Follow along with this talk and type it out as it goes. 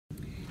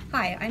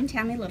Hi, I'm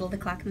Tammy Little, the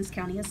Clackamas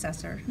County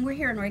Assessor, and we're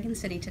here in Oregon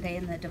City today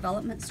in the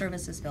Development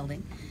Services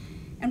Building.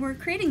 And we're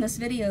creating this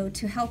video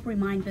to help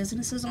remind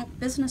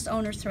business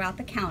owners throughout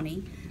the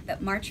county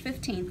that March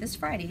 15th, this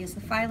Friday, is the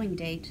filing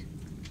date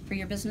for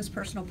your business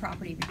personal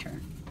property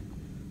return.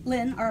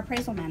 Lynn, our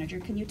appraisal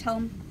manager, can you tell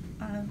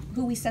them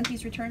who we sent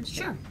these returns to?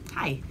 Sure.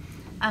 Hi.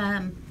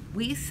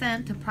 We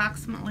sent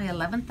approximately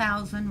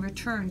 11,000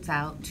 returns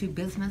out to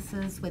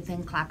businesses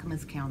within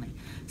Clackamas County.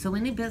 So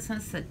any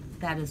business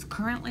that is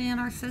currently in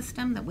our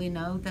system that we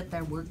know that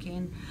they're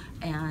working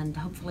and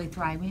hopefully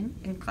thriving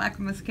in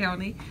Clackamas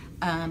County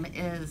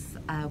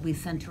we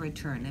sent a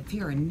return. If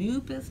you're a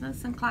new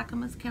business in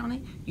Clackamas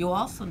County, you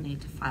also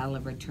need to file a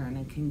return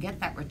and can get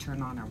that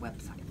return on our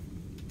website.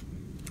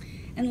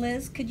 And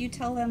Liz, could you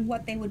tell them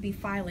what they would be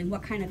filing,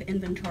 what kind of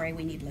inventory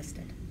we need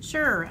listed?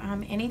 Sure.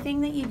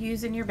 Anything that you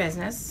use in your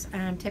business,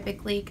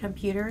 typically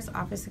computers,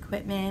 office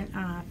equipment,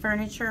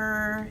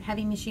 furniture,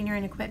 heavy machinery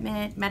and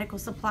equipment, medical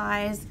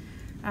supplies,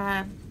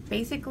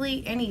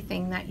 basically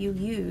anything that you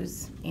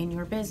use in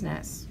your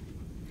business.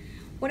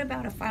 What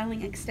about a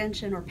filing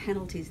extension or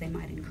penalties they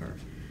might incur?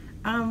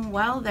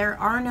 Well, there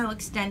are no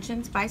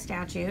extensions by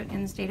statute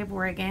in the state of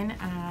Oregon.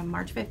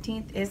 March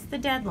 15th is the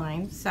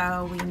deadline,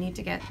 so we need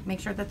to make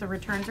sure that the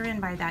returns are in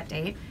by that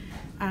date.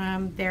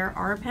 There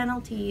are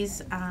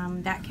penalties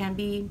that can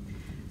be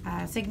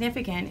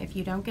significant if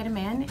you don't get them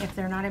in. If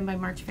they're not in by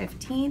March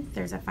 15th,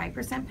 there's a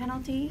 5%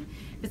 penalty.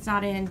 If it's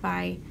not in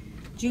by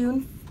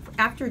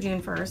after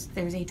June 1st,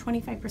 there's a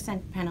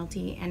 25%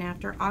 penalty, and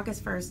after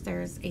August 1st,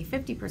 there's a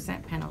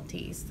 50%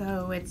 penalty.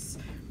 So it's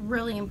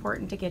really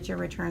important to get your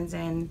returns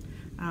in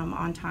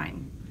on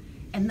time.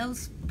 And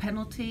those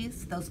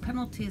penalties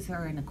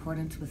are in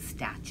accordance with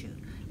statute.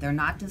 They're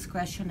not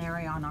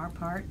discretionary on our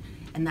part.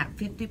 And that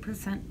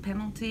 50%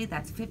 penalty,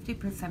 that's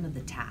 50% of the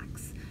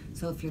tax.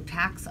 So if your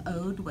tax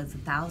owed was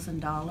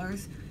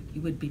 $1,000,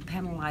 you would be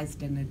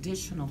penalized an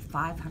additional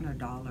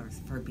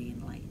 $500 for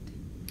being late.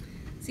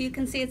 So you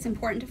can see it's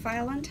important to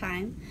file on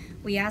time.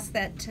 We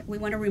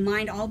want to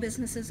remind all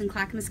businesses in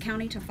Clackamas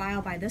County to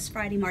file by this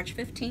Friday, March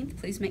 15th.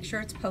 Please make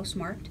sure it's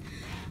postmarked.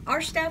 Our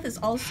staff is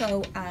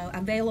also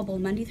available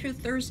Monday through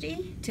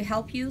Thursday to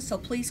help you, so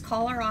please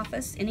call our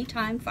office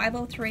anytime,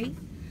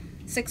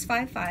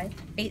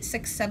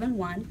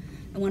 503-655-8671,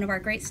 and one of our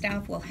great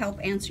staff will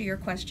help answer your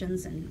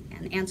questions and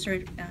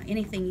answer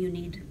anything you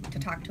need to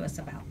talk to us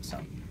about.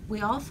 So.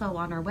 We also,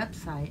 on our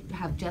website,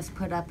 have just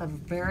put up a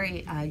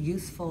very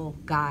useful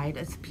guide.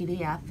 It's a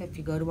PDF. If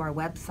you go to our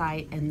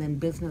website and then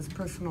business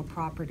personal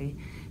property,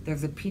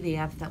 there's a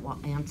PDF that will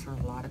answer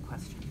a lot of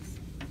questions.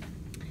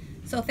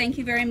 So thank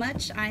you very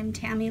much. I'm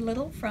Tammy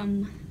Little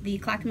from the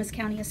Clackamas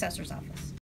County Assessor's Office.